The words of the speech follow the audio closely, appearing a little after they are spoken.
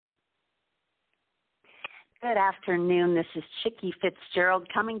Good afternoon. This is Chickie Fitzgerald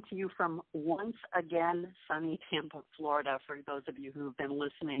coming to you from once again sunny Tampa, Florida. For those of you who've been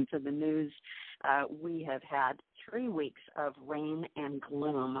listening to the news, we have had 3 weeks of rain and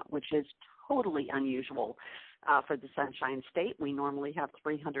gloom, which is totally unusual for the Sunshine State. We normally have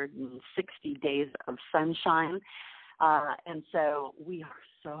 360 days of sunshine. And so we are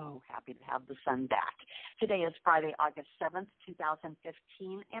so happy to have the sun back. Today is Friday, August 7th,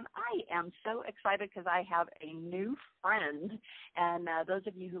 2015, and I am so excited because I have a new friend. And those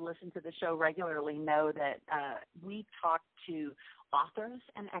of you who listen to the show regularly know that we talk to authors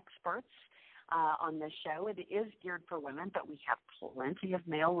and experts on this show. It is geared for women, but we have plenty of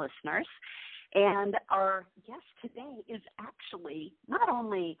male listeners. And our guest today is actually not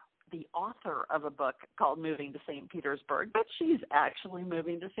only the author of a book called Moving to St. Petersburg, but she's actually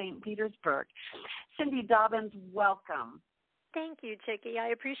moving to St. Petersburg. Cindy Dobyns, welcome. Thank you, Chickie. I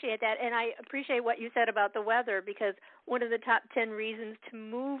appreciate that. And I appreciate what you said about the weather, because one of the top 10 reasons to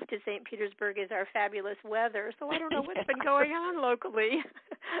move to St. Petersburg is our fabulous weather. So I don't know what's been going on locally.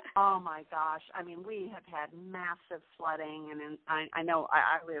 Oh, my gosh. I mean, we have had massive flooding, and I know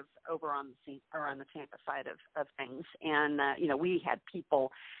I live over on the Tampa side of things, and, we had people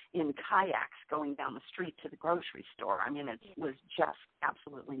in kayaks going down the street to the grocery store. I mean, it was just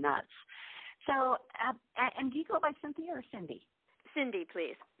absolutely nuts. So, and do you go by Cynthia or Cindy? Cindy,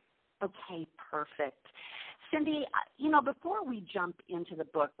 please. Okay, perfect. Cindy, before we jump into the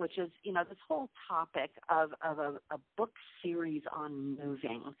book, which is, this whole topic of a book series on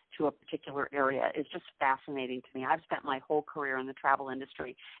moving to a particular area is just fascinating to me. I've spent my whole career in the travel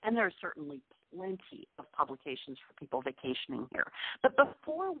industry, and there are certainly plenty of publications for people vacationing here. But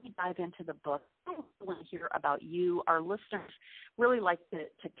before we dive into the book, I want to hear about you. Our listeners really like to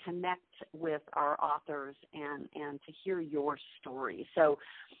connect with our authors and to hear your story. So,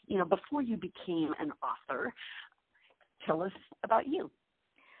 before you became an author, tell us about you.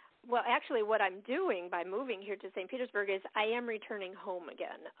 Well, actually, what I'm doing by moving here to St. Petersburg is I am returning home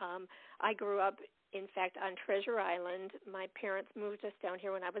again. I grew up, in fact, on Treasure Island. My parents moved us down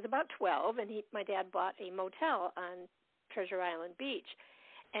here when I was about 12, and my dad bought a motel on Treasure Island Beach.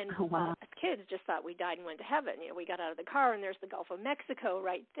 And us kids just thought we died and went to heaven. We got out of the car, and there's the Gulf of Mexico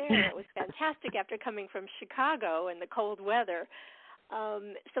right there. It was fantastic after coming from Chicago and the cold weather.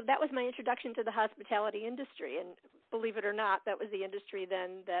 So that was my introduction to the hospitality industry, and believe it or not, that was the industry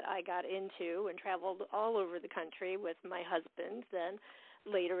then that I got into and traveled all over the country with my husband then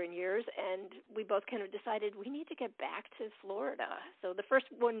later in years, and we both kind of decided we need to get back to Florida. So the first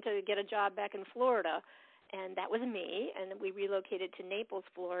one to get a job back in Florida, and that was me, and we relocated to Naples,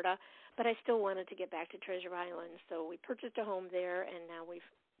 Florida, but I still wanted to get back to Treasure Island, so we purchased a home there, and now we've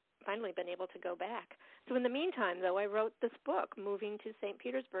finally been able to go back. So in the meantime, though, I wrote this book, Moving to St.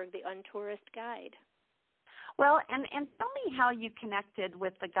 Petersburg, The Untourist Guide. Well, and tell me how you connected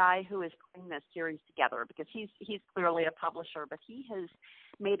with the guy who is putting this series together, because he's clearly a publisher, but he has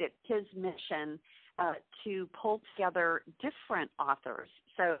made it his mission to pull together different authors.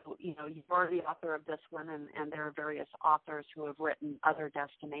 So, you're the author of this one, and there are various authors who have written other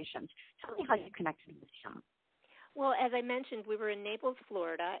destinations. Tell me how you connected with him. Well, as I mentioned, we were in Naples,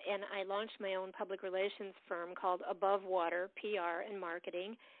 Florida, and I launched my own public relations firm called Above Water PR and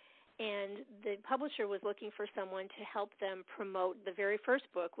Marketing, and the publisher was looking for someone to help them promote the very first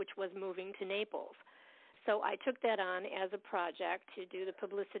book, which was Moving to Naples. So I took that on as a project to do the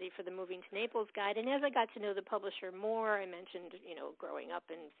publicity for the Moving to Naples guide, and as I got to know the publisher more, I mentioned, growing up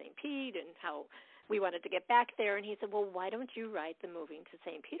in St. Pete and how we wanted to get back there, and he said, well, why don't you write the Moving to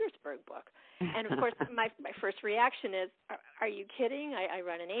St. Petersburg book? And, of course, my first reaction is, are you kidding? I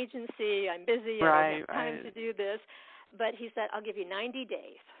run an agency. I'm busy. I don't have time to do this. But he said, I'll give you 90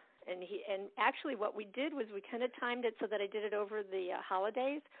 days. And actually what we did was we kind of timed it so that I did it over the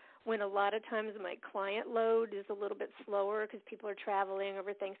holidays, when a lot of times my client load is a little bit slower because people are traveling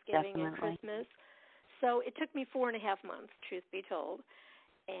over Thanksgiving and Christmas. So it took me 4.5 months, truth be told.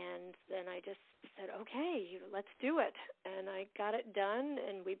 And then I just said, okay, let's do it. And I got it done,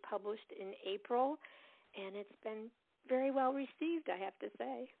 and we published in April, and it's been very well received, I have to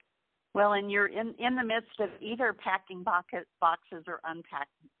say. Well, and you're in the midst of either packing boxes or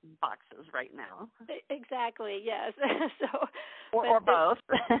unpacked boxes right now. Exactly, yes. Or both.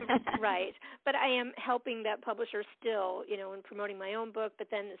 Right. But I am helping that publisher still, in promoting my own book. But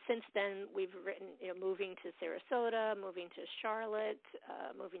then since then, we've written, moving to Sarasota, moving to Charlotte,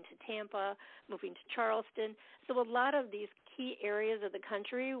 moving to Tampa, moving to Charleston. So a lot of these key areas of the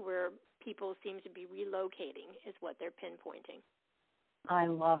country where people seem to be relocating is what they're pinpointing. I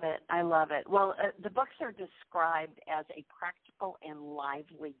love it. I love it. Well, the books are described as a practical and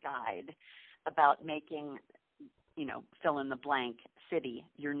lively guide about making, fill in the blank city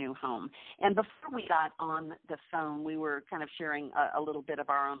your new home. And before we got on the phone, we were kind of sharing a little bit of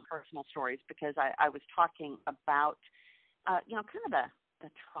our own personal stories, because I was talking about, kind of the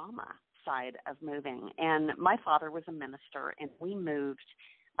trauma side of moving. And my father was a minister, and we moved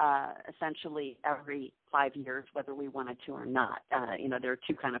essentially every 5 years, whether we wanted to or not. There are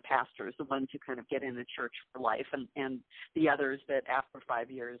two kind of pastors, the ones who kind of get in the church for life, and the others that after 5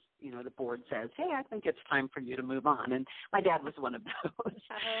 years, the board says, hey, I think it's time for you to move on. And my dad was one of those. Oh,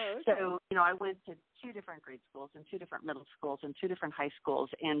 okay. So, I went to 2 different grade schools and 2 different middle schools and 2 different high schools,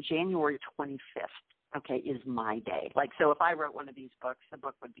 and January 25th, is my day. Like, so if I wrote one of these books, the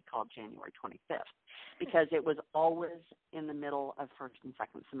book would be called January 25th, because it was always in the middle of first and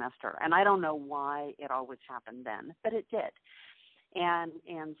second semester. And I don't know why it always happened then, but it did. And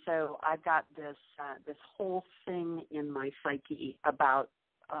so I've got this whole thing in my psyche about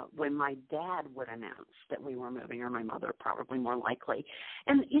when my dad would announce that we were moving, or my mother, probably more likely.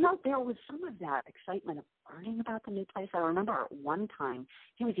 And, there was some of that excitement of learning about the new place. I remember at one time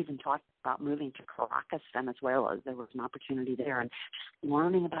he was even talking about moving to Caracas, Venezuela. There was an opportunity there, and just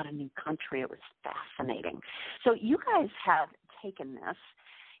learning about a new country. It was fascinating. So you guys have taken this,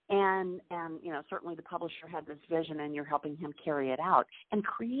 and certainly the publisher had this vision, and you're helping him carry it out, and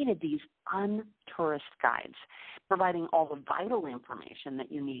created these tourist guides, providing all the vital information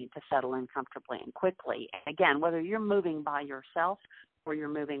that you need to settle in comfortably and quickly. And again, whether you're moving by yourself, or you're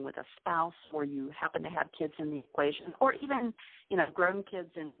moving with a spouse, or you happen to have kids in the equation, or even, grown kids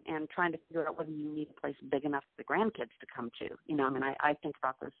and trying to figure out whether you need a place big enough for the grandkids to come to. I think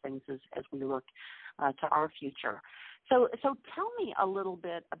about those things as we look to our future. So tell me a little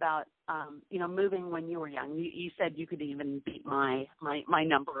bit about, moving when you were young. You said you could even beat my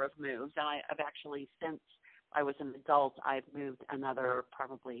number of moves. And I've actually, since I was an adult, I've moved another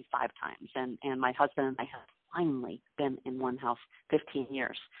probably 5 times. And my husband and I have finally been in one house 15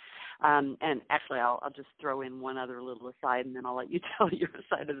 years. And actually, I'll just throw in one other little aside, and then I'll let you tell your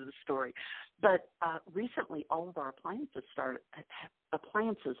side of the story. But recently, all of our appliances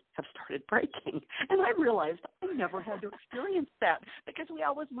have started breaking. And I realized I never had to experience that, because we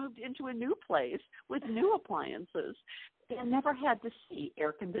always moved into a new place with new appliances and never had to see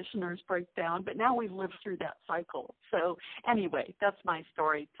air conditioners break down. But now we've lived through that cycle. So anyway, that's my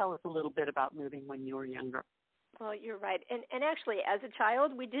story. Tell us a little bit about moving when you were younger. Well, you're right. And actually, as a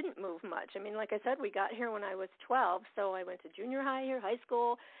child, we didn't move much. I mean, like I said, we got here when I was 12, so I went to junior high here, high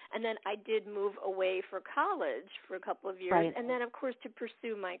school, and then I did move away for college for a couple of years, right. And then, of course, to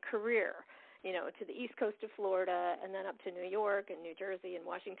pursue my career, to the east coast of Florida, and then up to New York and New Jersey and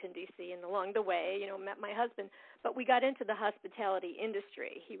Washington, D.C., and along the way, met my husband. But we got into the hospitality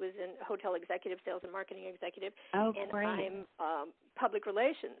industry. He was in hotel executive, sales and marketing executive, and great. I'm public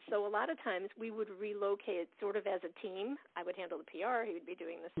relations. So a lot of times we would relocate sort of as a team. I would handle the PR. He would be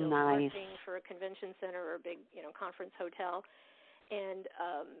doing the sales and marketing for a convention center or a big, conference hotel. And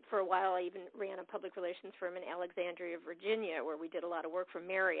for a while, I even ran a public relations firm in Alexandria, Virginia, where we did a lot of work for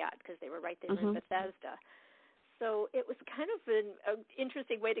Marriott, because they were right there in Bethesda. So it was kind of an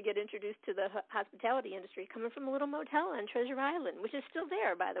interesting way to get introduced to the hospitality industry, coming from a little motel on Treasure Island, which is still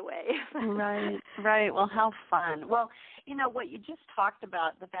there, by the way. Right. Well, how fun. Well, what you just talked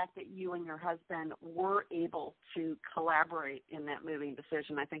about, the fact that you and your husband were able to collaborate in that moving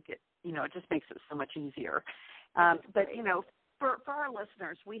decision, I think it just makes it so much easier. But, for our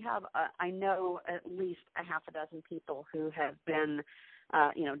listeners, we have, I know, at least a half a dozen people who have been,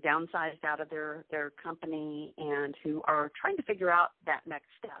 downsized out of their company and who are trying to figure out that next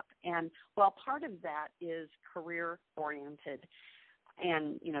step. And while part of that is career-oriented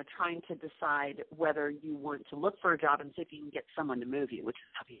and, trying to decide whether you want to look for a job and see if you can get someone to move you, which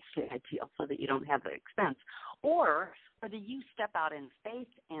is obviously ideal so that you don't have the expense, or whether you step out in faith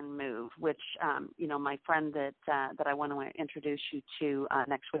and move, which, my friend that I want to introduce you to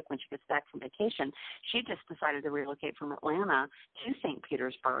next week when she gets back from vacation, she just decided to relocate from Atlanta to St.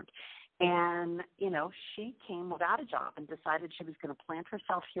 Petersburg. And, she came without a job and decided she was going to plant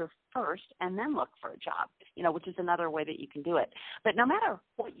herself here first and then look for a job, which is another way that you can do it. But no matter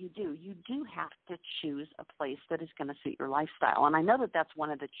what you do have to choose a place that is going to suit your lifestyle. And I know that that's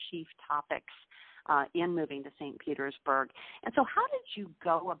one of the chief topics in moving to St. Petersburg. And so how did you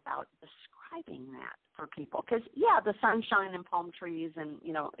go about describing that for people? Because, the sunshine and palm trees and,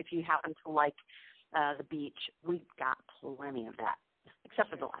 if you happen to like the beach, we've got plenty of that, except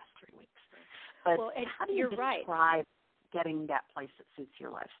for the last 3 weeks. But how do you describe getting that place that suits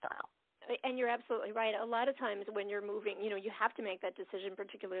your lifestyle? And you're absolutely right. A lot of times when you're moving, you have to make that decision,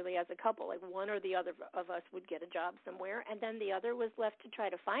 particularly as a couple. Like one or the other of us would get a job somewhere, and then the other was left to try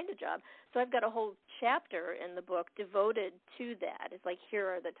to find a job. So I've got a whole chapter in the book devoted to that. It's like, here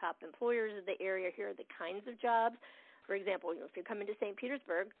are the top employers of the area. Here are the kinds of jobs. For example, if you're coming to St.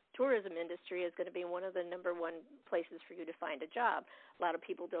 Petersburg, tourism industry is going to be one of the number one places for you to find a job. A lot of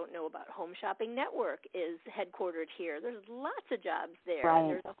people don't know about Home Shopping Network is headquartered here. There's lots of jobs there. Right. And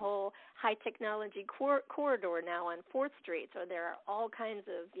there's a whole high technology corridor now on 4th Street. So there are all kinds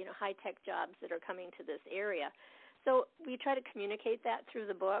of, high-tech jobs that are coming to this area. So we try to communicate that through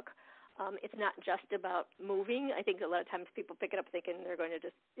the book. It's not just about moving. I think a lot of times people pick it up thinking they're going to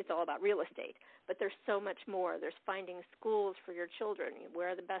it's all about real estate. But there's so much more. There's finding schools for your children.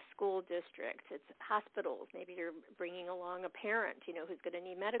 Where are the best school districts? It's hospitals. Maybe you're bringing along a parent, who's going to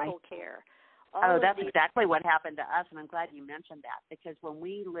need medical care. That's exactly what happened to us, and I'm glad you mentioned that, because when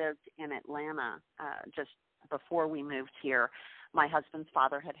we lived in Atlanta just before we moved here, my husband's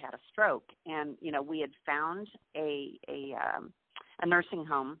father had a stroke, and, we had found a nursing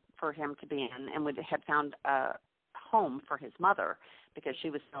home for him to be in, and we had found a home for his mother because she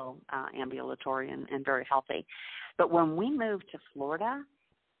was still ambulatory and very healthy. But when we moved to Florida,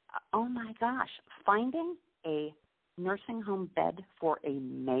 oh my gosh, finding a nursing home bed for a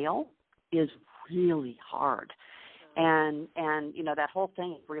male is really hard. And that whole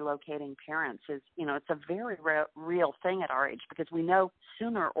thing of relocating parents is, it's a very real thing at our age, because we know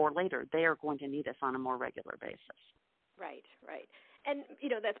sooner or later they are going to need us on a more regular basis. Right. And,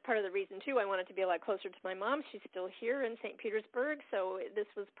 that's part of the reason, too. I wanted to be a lot closer to my mom. She's still here in St. Petersburg, so this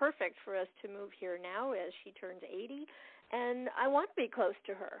was perfect for us to move here now as she turns 80. And I want to be close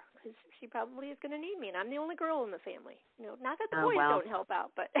to her because she probably is going to need me, and I'm the only girl in the family. Not that the boys don't help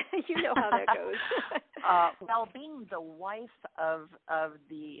out, but you know how that goes. Well, being the wife of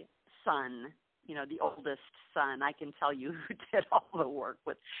the son, the oldest son, I can tell you who did all the work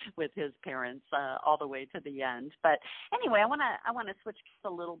with his parents all the way to the end. But anyway, I want to switch a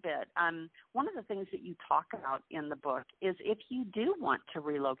little bit. One of the things that you talk about in the book is if you do want to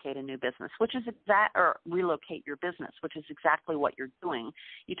relocate a new business, or relocate your business, which is exactly what you're doing.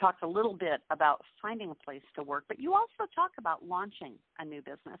 You talked a little bit about finding a place to work, but you also talk about launching a new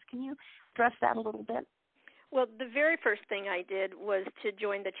business. Can you address that a little bit? Well, the very first thing I did was to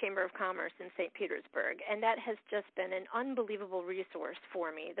join the Chamber of Commerce in St. Petersburg, and that has just been an unbelievable resource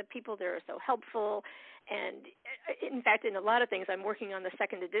for me. The people there are so helpful, and in fact, in a lot of things, I'm working on the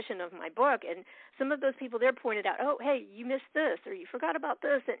second edition of my book, and some of those people there pointed out, oh, hey, you missed this, or you forgot about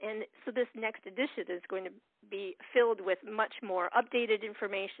this, and so this next edition is going to be filled with much more updated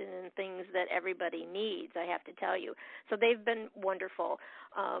information and things that everybody needs, I have to tell you. So they've been wonderful,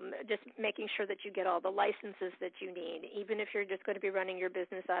 just making sure that you get all the licenses that you need, even if you're just going to be running your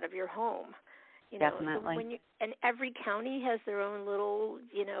business out of your home. Definitely. And every county has their own little,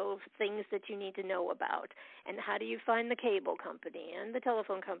 things that you need to know about. And how do you find the cable company and the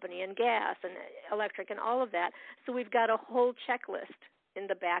telephone company and gas and electric and all of that? So we've got a whole checklist in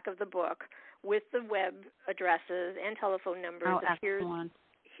the back of the book with the web addresses and telephone numbers. Oh, excellent.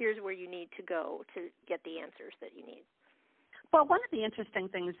 Here's where you need to go to get the answers that you need. Well, one of the interesting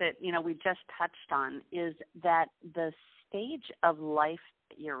things that, we just touched on is that the stage of life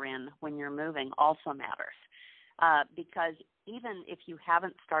that you're in when you're moving also matters. Because even if you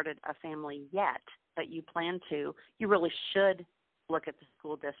haven't started a family yet, but you plan to, you really should look at the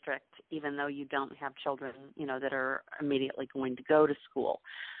school district, even though you don't have children, that are immediately going to go to school.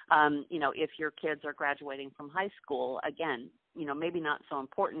 If your kids are graduating from high school, again, maybe not so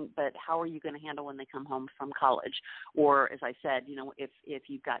important, but how are you going to handle when they come home from college? Or, as I said, if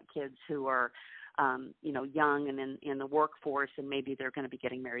you've got kids who are, young and in the workforce, and maybe they're going to be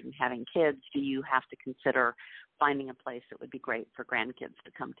getting married and having kids, do you have to consider finding a place that would be great for grandkids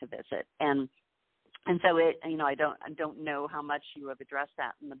to come to visit? And so I don't know how much you have addressed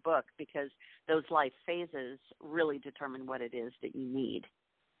that in the book, because those life phases really determine what it is that you need.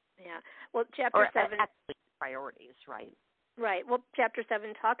 Yeah. Well, Chapter 7... actually priorities, right? Right. Well, Chapter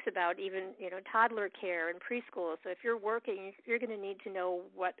 7 talks about even, toddler care and preschool. So if you're working, you're going to need to know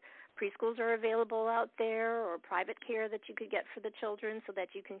what preschools are available out there, or private care that you could get for the children so that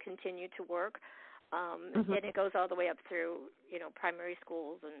you can continue to work. And it goes all the way up through, primary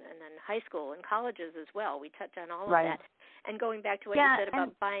schools and then high school and colleges as well. We touch on all of that. And going back to what you said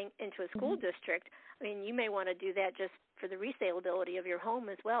about buying into a school district, I mean, you may want to do that just for the resaleability of your home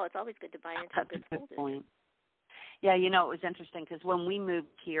as well. It's always good to buy into a good school district. Yeah, it was interesting because when we moved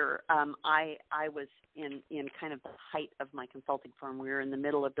here, I was in kind of the height of my consulting firm. We were in the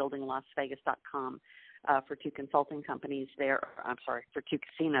middle of building LasVegas.com, for 2 consulting companies there. I'm sorry, for 2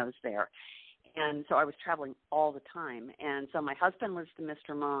 casinos there. And so I was traveling all the time. And so my husband was the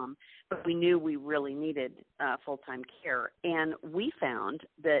Mr. Mom, but we knew we really needed full-time care. And we found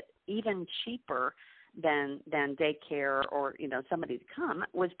that even cheaper than daycare or, somebody to come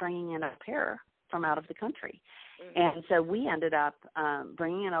was bringing in au pair from out of the country. Mm-hmm. And so we ended up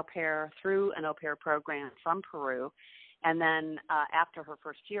bringing an au pair through an au pair program from Peru. And then after her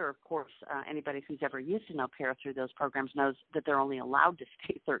first year, of course, anybody who's ever used an au pair through those programs knows that they're only allowed to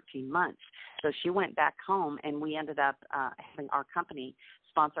stay 13 months. So she went back home, and we ended up having our company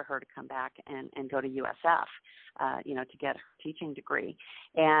sponsor her to come back and go to USF, to get her teaching degree.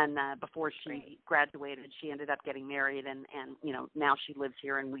 And before she graduated, she ended up getting married, and now she lives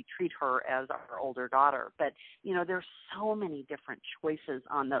here, and we treat her as our older daughter. But, there's so many different choices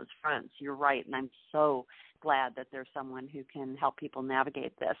on those fronts. You're right, and I'm so glad that there's someone who can help people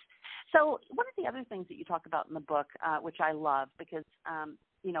navigate this. So one of the other things that you talk about in the book, which I love because,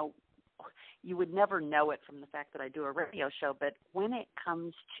 you would never know it from the fact that I do a radio show, but when it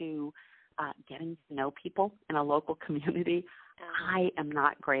comes to getting to know people in a local community, I am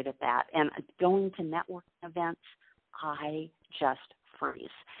not great at that. And going to networking events, I just freeze.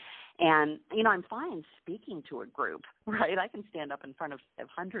 And, I'm fine speaking to a group, right? I can stand up in front of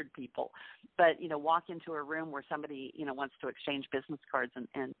 500 people, but, walk into a room where somebody, wants to exchange business cards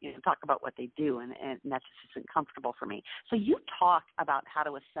and talk about what they do, and that just isn't comfortable for me. So you talk about how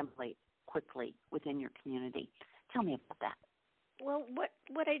to assimilate quickly within your community. Tell me about that. Well,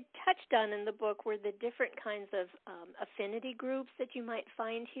 what I touched on in the book were the different kinds of affinity groups that you might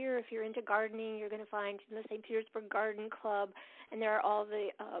find here. If you're into gardening, you're going to find the St. Petersburg Garden Club, and there are all the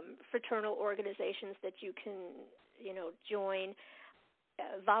fraternal organizations that you can, join.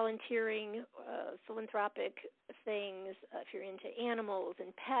 Volunteering, philanthropic things, if you're into animals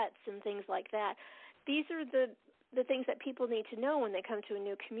and pets and things like that. These are the things that people need to know when they come to a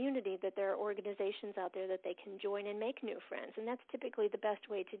new community, that there are organizations out there that they can join and make new friends. And that's typically the best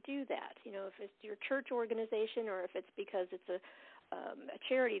way to do that. If it's your church organization or if it's because it's a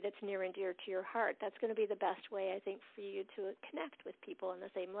charity that's near and dear to your heart, that's going to be the best way, I think, for you to connect with people on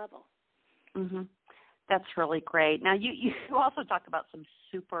the same level. Mm-hmm. That's really great. Now, you also talk about some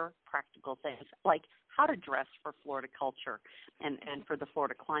super practical things, like how to dress for Florida culture and for the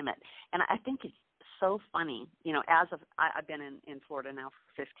Florida climate. And I think it's so funny, I've been in Florida now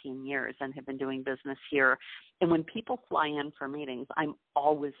for 15 years and have been doing business here. And when people fly in for meetings, I'm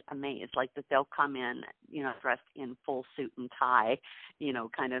always amazed, like that they'll come in, dressed in full suit and tie,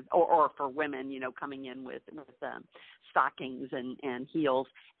 kind of, or for women, coming in with stockings and heels.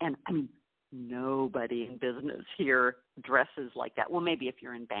 And I mean, nobody in business here dresses like that. Well, maybe if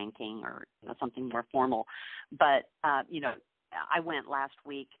you're in banking or something more formal, but I went last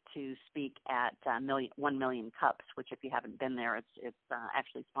week to speak at 1 Million Cups, which if you haven't been there, it's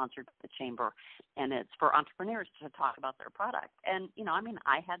actually sponsored by the Chamber, and it's for entrepreneurs to talk about their product. And,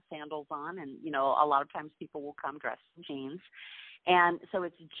 I had sandals on, and, a lot of times people will come dressed in jeans. And so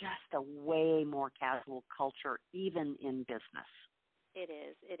it's just a way more casual culture, even in business. It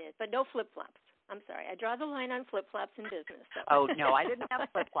is. But no flip-flops. I'm sorry. I draw the line on flip-flops in business. So. Oh, no, I didn't have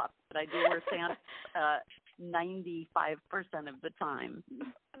flip-flops, but I do wear sandals 95% of the time.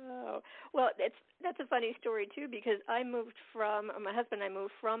 Oh, well, that's a funny story, too, because my husband and I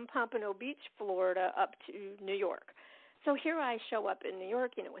moved from Pompano Beach, Florida, up to New York. So here I show up in New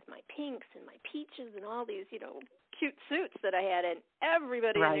York, with my pinks and my peaches and all these, cute suits that I had, and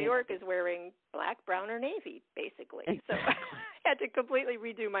everybody in New York is wearing black, brown, or navy, basically. So I had to completely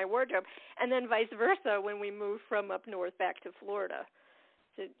redo my wardrobe. And then vice versa when we moved from up north back to Florida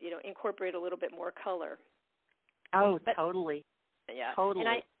to, incorporate a little bit more color. Oh, totally. Yeah. Totally.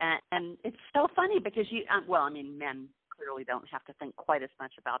 And it's so funny because men clearly don't have to think quite as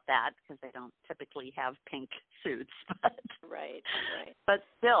much about that because they don't typically have pink suits. But, right. But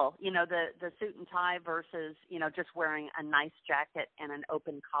still, the suit and tie versus, just wearing a nice jacket and an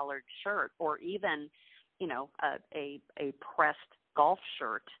open collared shirt, or even, a pressed golf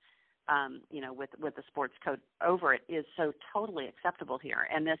shirt, with a sports coat over it is so totally acceptable here.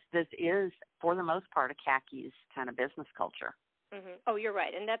 And this is, for the most part, a khakis kind of business culture. Mm-hmm. Oh, you're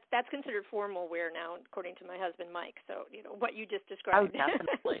right, and that's considered formal wear now, according to my husband Mike. So what you just described. Oh,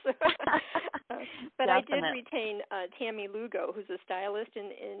 definitely. But I did retain Tammy Lugo, who's a stylist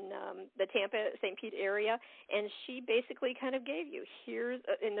in the Tampa St. Pete area, and she basically kind of gave you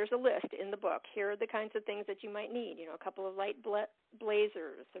and there's a list in the book. Here are the kinds of things that you might need. A couple of light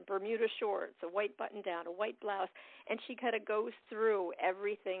blazers, some Bermuda shorts, a white button down, a white blouse, and she kind of goes through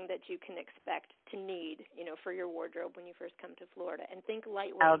everything that you can expect to need, for your wardrobe when you first come to Florida. Florida, and think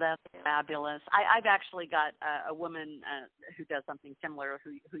lightweight. Oh, that's fabulous. I've actually got a woman who does something similar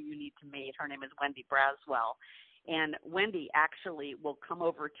who you need to meet. Her name is Wendy Braswell. And Wendy actually will come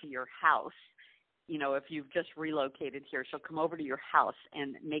over to your house. You know, if you've just relocated here, she'll come over to your house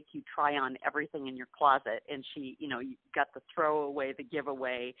and make you try on everything in your closet. And she, you know, you got the throwaway, the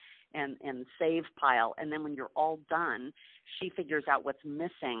giveaway, and save pile. And then when you're all done, she figures out what's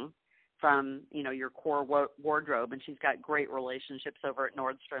missing from, you know, your core wardrobe. And she's got great relationships over at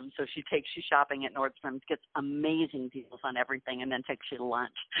Nordstrom. So she takes you shopping at Nordstrom's, gets amazing deals on everything, and then takes you to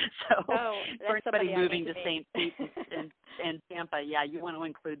lunch. So for anybody moving to St. Pete and Tampa, yeah, you want to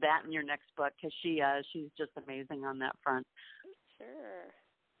include that in your next book, because she's just amazing on that front. Sure.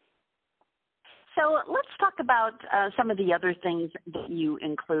 So let's talk about some of the other things that you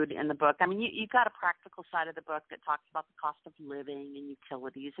include in the book. I mean, you've got a practical side of the book that talks about the cost of living and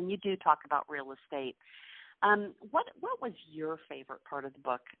utilities, and you do talk about real estate. What was your favorite part of the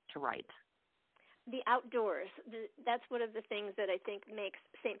book to write? The outdoors. That's one of the things that I think makes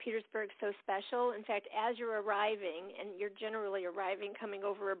St. Petersburg so special. In fact, as you're arriving, and you're generally arriving coming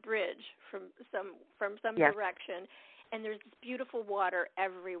over a bridge from some Yes. direction, and there's this beautiful water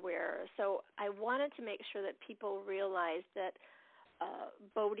everywhere. So I wanted to make sure that people realize that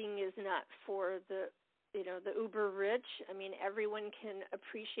boating is not for the uber rich. I mean, everyone can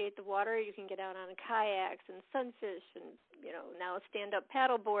appreciate the water. You can get out on kayaks and sunfish and, you know, now stand-up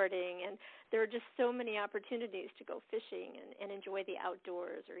paddleboarding. And there are just so many opportunities to go fishing and enjoy the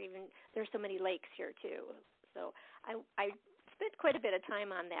outdoors, or even there's so many lakes here too. So I spent quite a bit of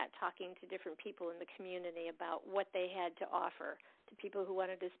time on that, talking to different people in the community about what they had to offer to people who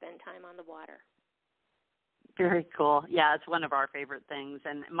wanted to spend time on the water. Very cool. Yeah, it's one of our favorite things.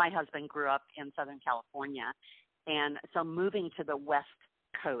 And my husband grew up in Southern California, and so moving to the West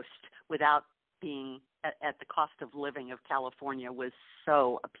Coast without being at the cost of living of California was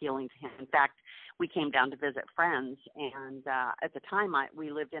so appealing to him. In fact, we came down to visit friends, and at the time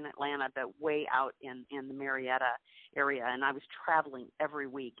we lived in Atlanta, but way out in the Marietta area, and I was traveling every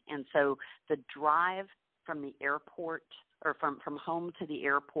week. And so the drive from the airport, or from home to the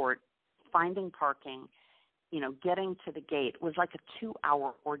airport, finding parking, you know, getting to the gate was like a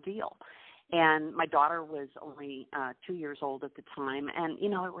 2-hour ordeal. And my daughter was only 2 years old at the time. And, you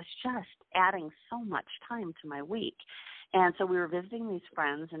know, it was just adding so much time to my week. And so we were visiting these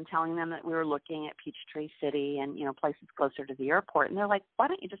friends and telling them that we were looking at Peachtree City and, you know, places closer to the airport. And they're like, why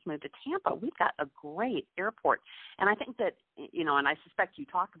don't you just move to Tampa? We've got a great airport. And I think that, you know, and I suspect you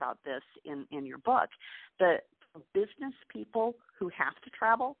talk about this in your book, the business people who have to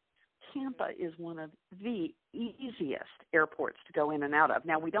travel, Tampa is one of the easiest airports to go in and out of.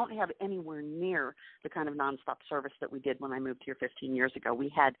 Now, we don't have anywhere near the kind of nonstop service that we did when I moved here 15 years ago.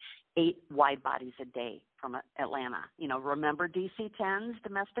 We had 8 wide bodies a day from Atlanta. You know, remember DC-10s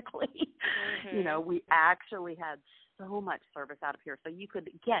domestically? Mm-hmm. You know, we actually had so much service out of here. So you could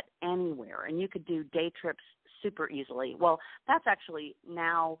get anywhere, and you could do day trips super easily. Well, that's actually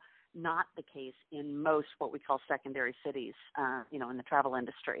now not the case in most what we call secondary cities, you know, in the travel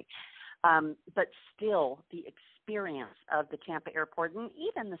industry. But still, the experience of the Tampa airport, and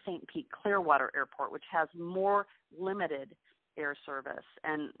even the St. Pete Clearwater airport, which has more limited air service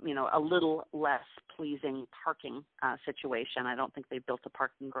and, you know, a little less pleasing parking situation. I don't think they've built a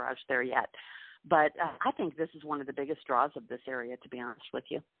parking garage there yet. But I think this is one of the biggest draws of this area, to be honest with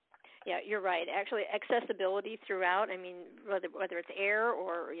you. Yeah, you're right. Actually, accessibility throughout, I mean, whether it's air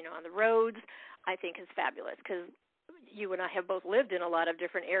or, you know, on the roads, I think is fabulous, because you and I have both lived in a lot of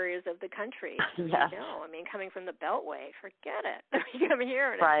different areas of the country. Yes. You know, I mean, coming from the Beltway, forget it. You come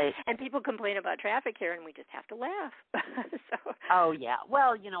here, right. And people complain about traffic here, and we just have to laugh. So. Oh, yeah.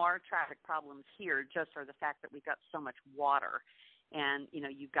 Well, you know, our traffic problems here just are the fact that we've got so much water. And, you know,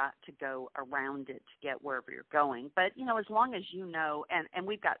 you've got to go around it to get wherever you're going. But, you know, as long as you know, and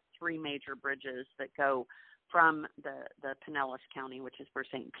we've got 3 major bridges that go from the Pinellas County, which is where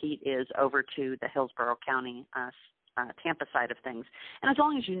St. Pete is, over to the Hillsborough County, Tampa side of things. And as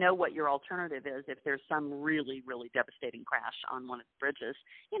long as you know what your alternative is, if there's some really, really devastating crash on one of the bridges,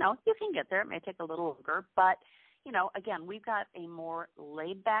 you know, you can get there. It may take a little longer, but, you know, again, we've got a more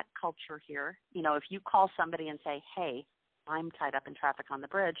laid-back culture here. You know, if you call somebody and say, hey, I'm tied up in traffic on the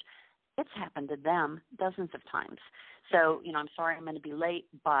bridge, it's happened to them dozens of times. So, you know, I'm sorry I'm going to be late,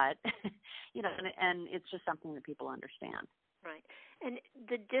 but, you know, and it's just something that people understand. Right. And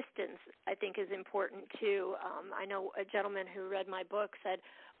the distance, I think, is important, too. I know a gentleman who read my book said,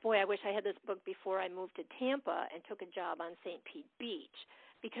 boy, I wish I had this book before I moved to Tampa and took a job on St. Pete Beach,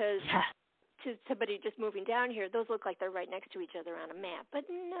 because to somebody just moving down here, those look like they're right next to each other on a map. But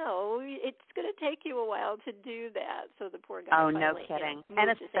no, it's going to take you a while to do that. So the poor guy finally, no kidding. You know,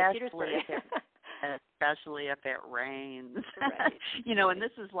 And especially if it rains. Right. You know, and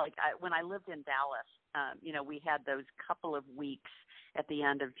this is like when I lived in Dallas, you know, we had those couple of weeks at the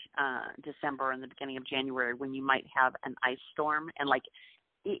end of December and the beginning of January when you might have an ice storm. And like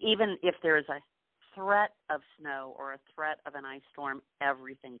even if there's a threat of snow or a threat of an ice storm,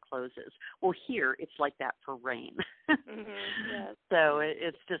 everything closes. Well, here it's like that for rain. Yes. So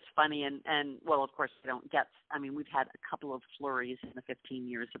it's just funny. And well, of course, we've had a couple of flurries in the 15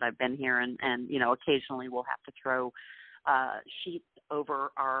 years that I've been here. And you know, occasionally we'll have to throw sheets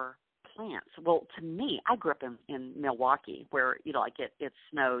over our plants. Well, to me, I grew up in Milwaukee where, you know, like it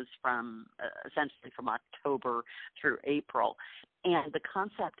snows from essentially from October through April. And the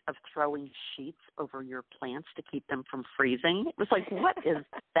concept of throwing sheets over your plants to keep them from freezing, it was like, what is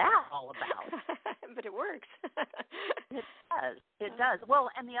that all about? But it works. It does. It does. Well,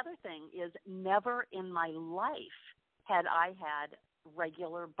 and the other thing is never in my life had I had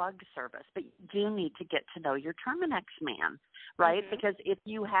regular bug service, but you do need to get to know your Terminex man, right? Mm-hmm. Because if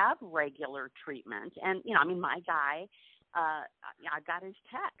you have regular treatment, and, you know, I mean, my guy, I got his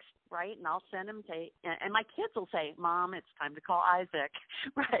text, right? And I'll send him, and my kids will say, Mom, it's time to call Isaac,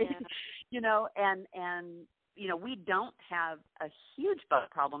 right? Yeah. You know, and, you know, we don't have a huge bug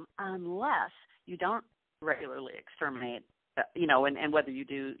problem unless you don't regularly exterminate, you know, and whether you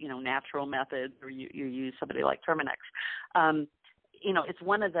do, you know, natural methods or you use somebody like Terminex. You know, it's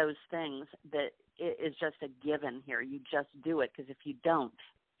one of those things that is just a given here. You just do it, because if you don't,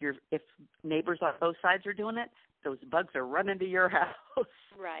 if neighbors on both sides are doing it, those bugs are running to your house.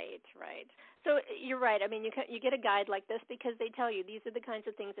 Right. So you're right. I mean, you get a guide like this because they tell you these are the kinds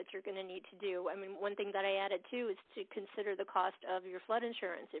of things that you're going to need to do. I mean, one thing that I added too is to consider the cost of your flood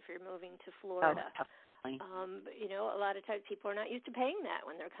insurance if you're moving to Florida. Oh, definitely. You know, a lot of times people are not used to paying that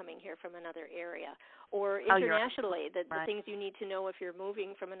when they're coming here from another area, or internationally, the things you need to know if you're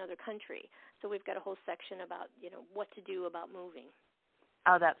moving from another country. So we've got a whole section about, you know, what to do about moving.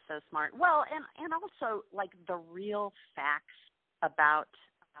 Oh, that's so smart. Well, and also like the real facts about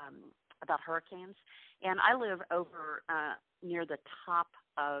hurricanes. And I live over near the top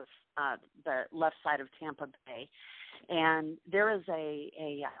of the left side of Tampa Bay, and there is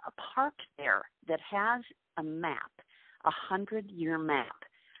a park there that has a map, 100-year map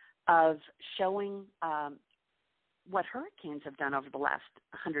of showing what hurricanes have done over the last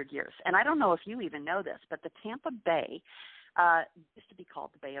 100 years. And I don't know if you even know this, but the Tampa Bay used to be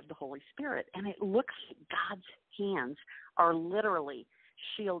called the Bay of the Holy Spirit, and it looks like God's hands are literally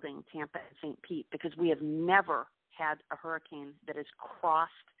shielding Tampa and St. Pete, because we have never had a hurricane that has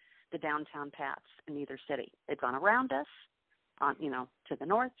crossed the downtown paths in either city. They've gone around us, on, you know, to the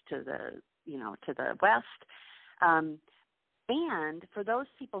north, to the west. And for those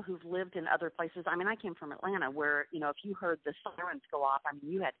people who've lived in other places, I mean, I came from Atlanta where, you know, if you heard the sirens go off, I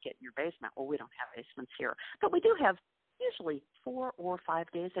mean, you had to get in your basement. Well, we don't have basements here, but we do have usually 4 or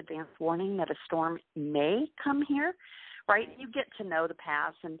 5 days advance warning that a storm may come here, right? You get to know the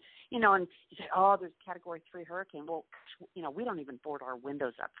paths, and, you know, and you say, oh, there's a Category 3 hurricane. Well, you know, we don't even board our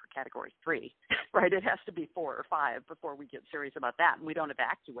windows up for Category 3, right? It has to be 4 or 5 before we get serious about that, and we don't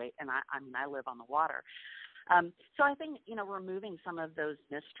evacuate, and I live on the water. So I think, you know, removing some of those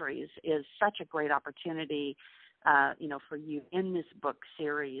mysteries is such a great opportunity, you know, for you in this book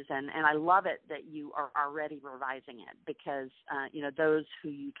series. And I love it that you are already revising it because, you know, those who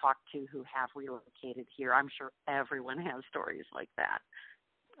you talk to who have relocated here, I'm sure everyone has stories like that.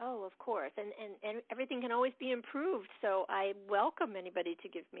 Oh, of course. And everything can always be improved. So I welcome anybody to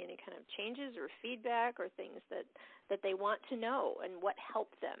give me any kind of changes or feedback or things that they want to know and what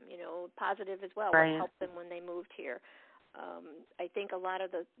helped them, you know, positive as well, right. What helped them when they moved here. I think a lot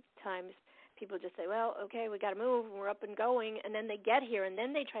of the times people just say, well, okay, we got to move, and we're up and going, and then they get here, and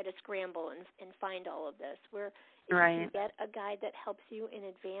then they try to scramble and find all of this. Where if right. you can get a guide that helps you in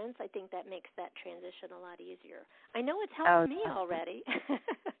advance, I think that makes that transition a lot easier. I know it's helped me already.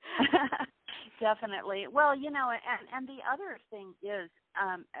 Definitely. Well, you know, and the other thing is,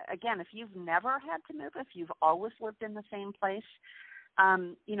 again, if you've never had to move, if you've always lived in the same place,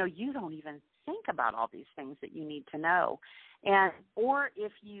 you know, you don't even think about all these things that you need to know. And or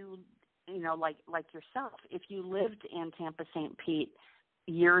if you know, like yourself, if you lived in Tampa, St. Pete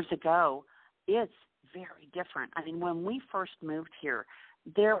years ago, it's very different. I mean, when we first moved here,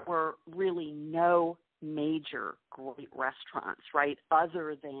 there were really no major great restaurants, right,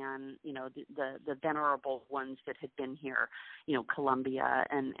 other than, you know, the venerable ones that had been here, you know, Columbia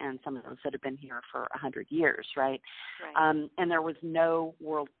and some of those that have been here for 100 years, right? Right. And there was no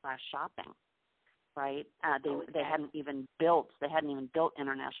world-class shopping. right? They hadn't even built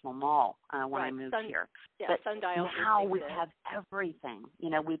International Mall when I moved here. Yeah, but Sundial. Now we have everything.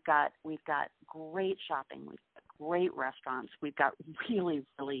 We've got great shopping, we've got great restaurants, we've got really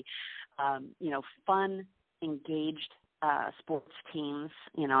fun, engaged sports teams.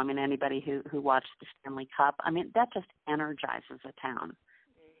 Anybody who watched the Stanley Cup, that just energizes a town.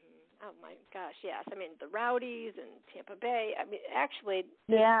 Oh, my gosh, yes. The Rowdies and Tampa Bay. Actually,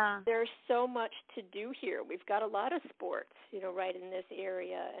 there's so much to do here. We've got a lot of sports, right in this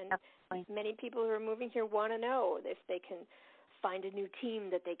area. And Definitely. Many people who are moving here want to know if they can find a new team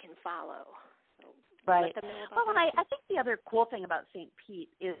that they can follow. So right. Let them know about well, that. and I think the other cool thing about St. Pete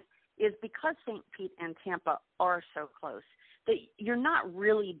is because St. Pete and Tampa are so close, that you're not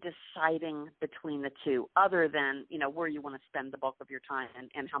really deciding between the two other than, where you want to spend the bulk of your time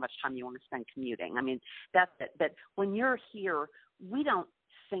and how much time you want to spend commuting. That's it. But when you're here, we don't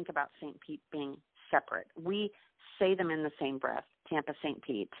think about St. Pete being separate. We say them in the same breath, Tampa, St.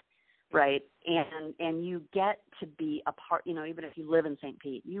 Pete, right? And you get to be a part, even if you live in St.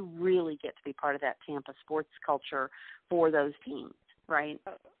 Pete, you really get to be part of that Tampa sports culture for those teams, right?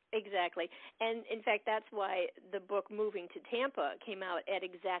 Exactly. And, in fact, that's why the book Moving to Tampa came out at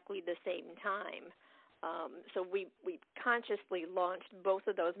exactly the same time. So we consciously launched both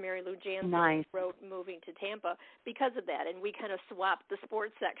of those. Mary Lou Jansen wrote Moving to Tampa because of that, and we kind of swapped the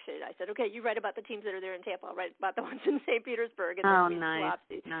sports section. I said, okay, you write about the teams that are there in Tampa, I'll write about the ones in St. Petersburg, and then we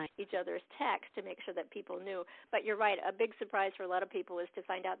swapped each other's text to make sure that people knew. But you're right, a big surprise for a lot of people is to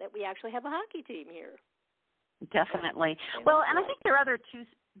find out that we actually have a hockey team here. Definitely. Well, and I think there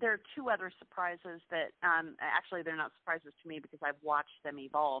are two other surprises that actually they're not surprises to me because I've watched them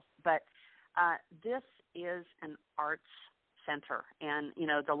evolve. But this is an arts center, and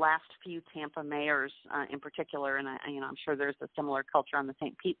the last few Tampa mayors in particular, and I'm sure there's a similar culture on the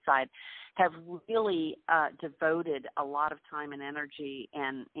St. Pete side, have really devoted a lot of time and energy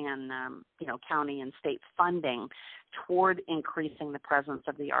and county and state funding toward increasing the presence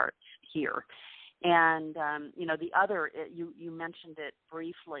of the arts here. And, the other, you mentioned it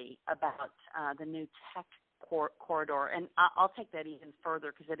briefly about the new tech corridor. And I'll take that even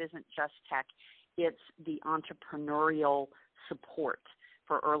further because it isn't just tech. It's the entrepreneurial support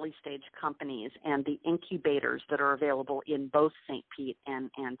for early stage companies and the incubators that are available in both St. Pete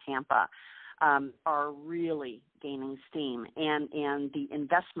and Tampa are really gaining steam. And the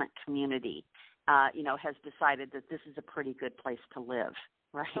investment community, has decided that this is a pretty good place to live.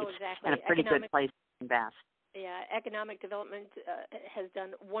 Right. Oh, exactly. And a pretty good place to invest. Yeah, economic development has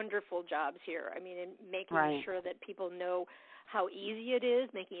done wonderful jobs here. In making sure that people know how easy it is,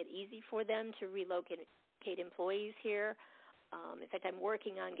 making it easy for them to relocate employees here. In fact, I'm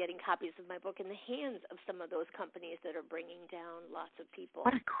working on getting copies of my book in the hands of some of those companies that are bringing down lots of people.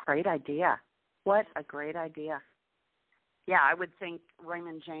 What a great idea. What a great idea. Yeah, I would think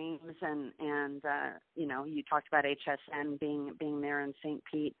Raymond James and you talked about HSN being there in St.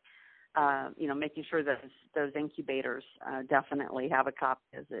 Pete. Making sure that those incubators definitely have a copy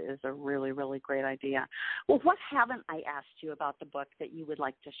is a really, really great idea. Well, what haven't I asked you about the book that you would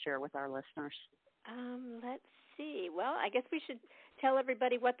like to share with our listeners? Let's see. Well, I guess we should tell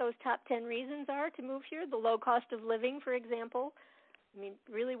everybody what those top 10 reasons are to move here. The low cost of living, for example.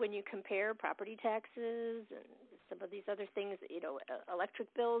 Really, when you compare property taxes and some of these other things,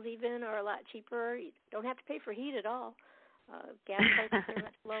 electric bills even are a lot cheaper. You don't have to pay for heat at all. Gas prices are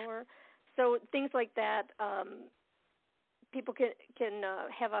much lower. So things like that, people can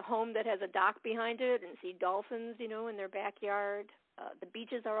have a home that has a dock behind it and see dolphins, in their backyard. The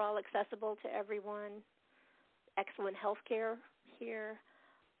beaches are all accessible to everyone. Excellent health care here.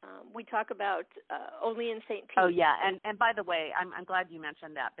 We talk about only in St. Pete. Oh, yeah. And by the way, I'm glad you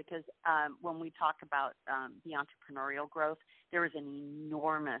mentioned that because when we talk about the entrepreneurial growth, there is an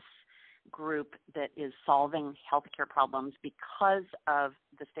enormous group that is solving healthcare problems because of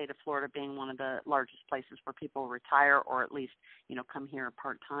the state of Florida being one of the largest places where people retire or at least, come here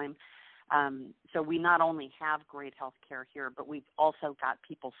part-time. So we not only have great healthcare here, but we've also got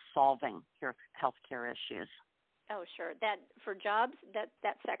people solving healthcare issues. Oh, sure. That for jobs,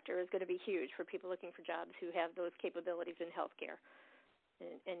 that sector is going to be huge for people looking for jobs who have those capabilities in healthcare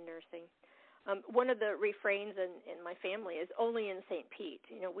and nursing. One of the refrains in my family is only in St. Pete.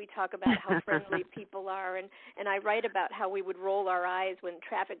 We talk about how friendly people are, and I write about how we would roll our eyes when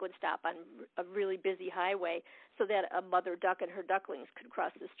traffic would stop on a really busy highway so that a mother duck and her ducklings could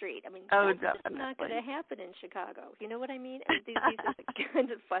cross the street. That's just not going to happen in Chicago. You know what I mean? And these are the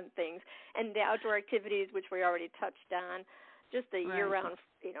kinds of fun things. And the outdoor activities, which we already touched on. just the Right. year-round,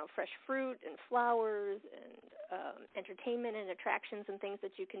 fresh fruit and flowers and entertainment and attractions and things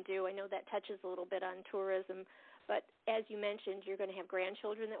that you can do. I know that touches a little bit on tourism, but as you mentioned, you're going to have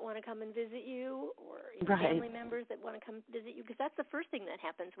grandchildren that want to come and visit you, or family members that want to come visit you, because that's the first thing that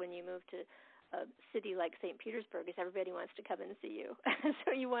happens when you move to a city like St. Petersburg, is everybody wants to come and see you.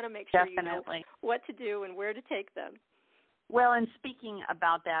 So you want to make sure you know what to do and where to take them. Well, and speaking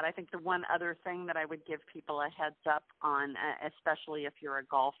about that, I think the one other thing that I would give people a heads up on, especially if you're a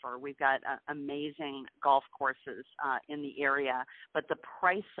golfer, we've got amazing golf courses in the area, but the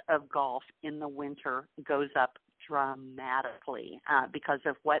price of golf in the winter goes up dramatically because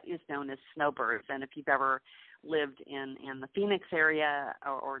of what is known as snowbirds. And if you've ever lived in the Phoenix area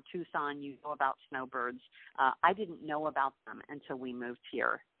or Tucson, you know about snowbirds. I didn't know about them until we moved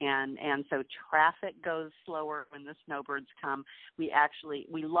here. And so traffic goes slower when the snowbirds come. We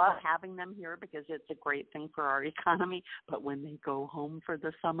love having them here because it's a great thing for our economy. But when they go home for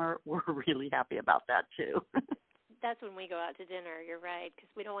the summer, we're really happy about that too. That's when we go out to dinner. You're right,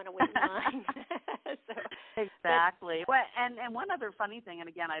 because we don't want to wait in line. Exactly. Well, and one other funny thing, and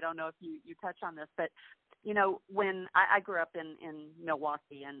again, I don't know if you touch on this, but when I grew up in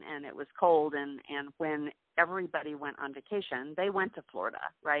Milwaukee and it was cold, and when everybody went on vacation, they went to Florida,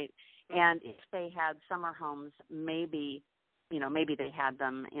 right? And if they had summer homes, maybe they had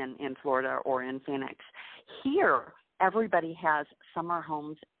them in Florida or in Phoenix. Here, everybody has summer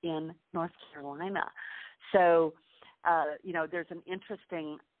homes in North Carolina. So, there's an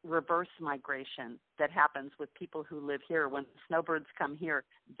interesting reverse migration that happens with people who live here. When the snowbirds come here,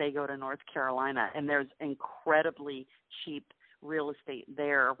 they go to North Carolina, and there's incredibly cheap real estate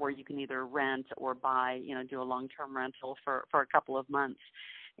there where you can either rent or buy, do a long-term rental for a couple of months.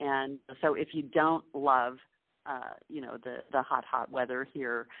 And so if you don't love, the hot weather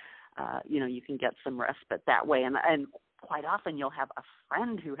here, you can get some respite that way. And quite often you'll have a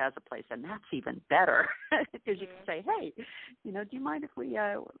friend who has a place, and that's even better because you can say, hey, do you mind if we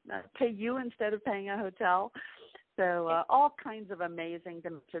pay you instead of paying a hotel? So all kinds of amazing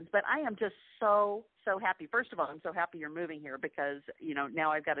dimensions. But I am just so happy. First of all, I'm so happy you're moving here because,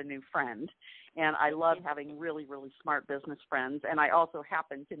 now I've got a new friend, and I love having really, really smart business friends. And I also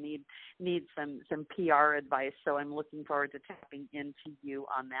happen to need some PR advice. So I'm looking forward to tapping into you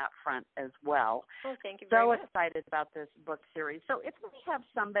on that front as well. Well, thank you very much. So excited about this book series. So if we have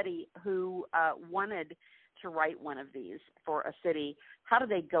somebody who wanted to write one of these for a city, how do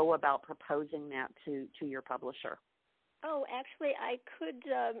they go about proposing that to your publisher? Oh, actually, I could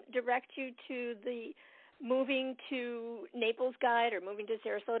direct you to the Moving to Naples guide or Moving to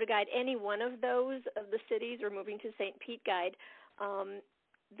Sarasota guide, any one of those of the cities, or Moving to St. Pete guide.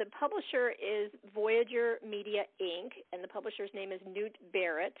 The publisher is Voyager Media, Inc., and the publisher's name is Newt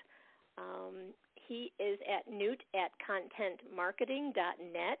Barrett. He is at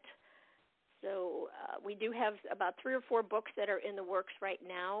newt@contentmarketing.net. So we do have about 3 or 4 books that are in the works right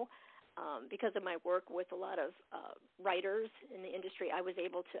now. Because of my work with a lot of writers in the industry, I was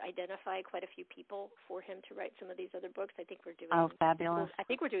able to identify quite a few people for him to write some of these other books. I think we're doing. Oh, fabulous! I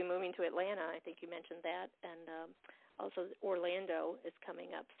think we're doing Moving to Atlanta. I think you mentioned that, and also Orlando is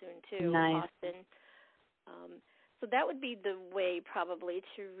coming up soon too. Nice. Austin. So that would be the way probably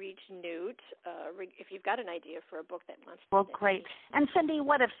to reach Newt if you've got an idea for a book that wants to. Well, great. And Cindy,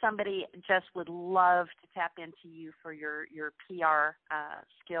 what if somebody just would love to tap into you for your PR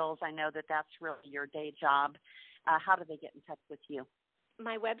skills? I know that's really your day job. How do they get in touch with you?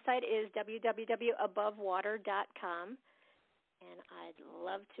 My website is www.abovewater.com. And I'd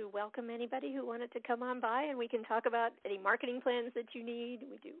love to welcome anybody who wanted to come on by, and we can talk about any marketing plans that you need.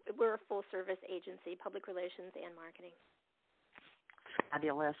 We're a full-service agency, public relations and marketing.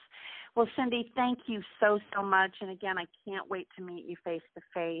 Fabulous. Well, Cindy, thank you so much. And again, I can't wait to meet you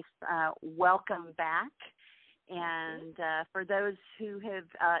face-to-face. Welcome back. And for those who have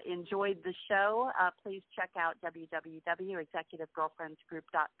enjoyed the show, please check out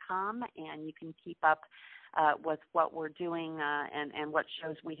www.executivegirlfriendsgroup.com, and you can keep up with what we're doing and what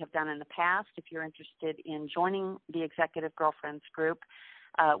shows we have done in the past. If you're interested in joining the Executive Girlfriends Group,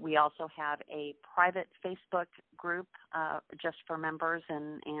 we also have a private Facebook group just for members,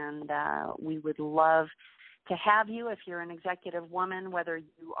 and we would love to have you if you're an executive woman, whether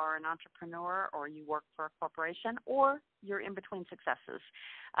you are an entrepreneur or you work for a corporation or you're in between successes.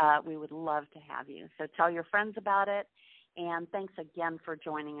 We would love to have you. So tell your friends about it, and thanks again for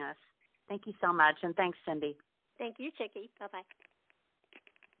joining us. Thank you so much, and thanks, Cindy. Thank you, Chickie. Bye-bye.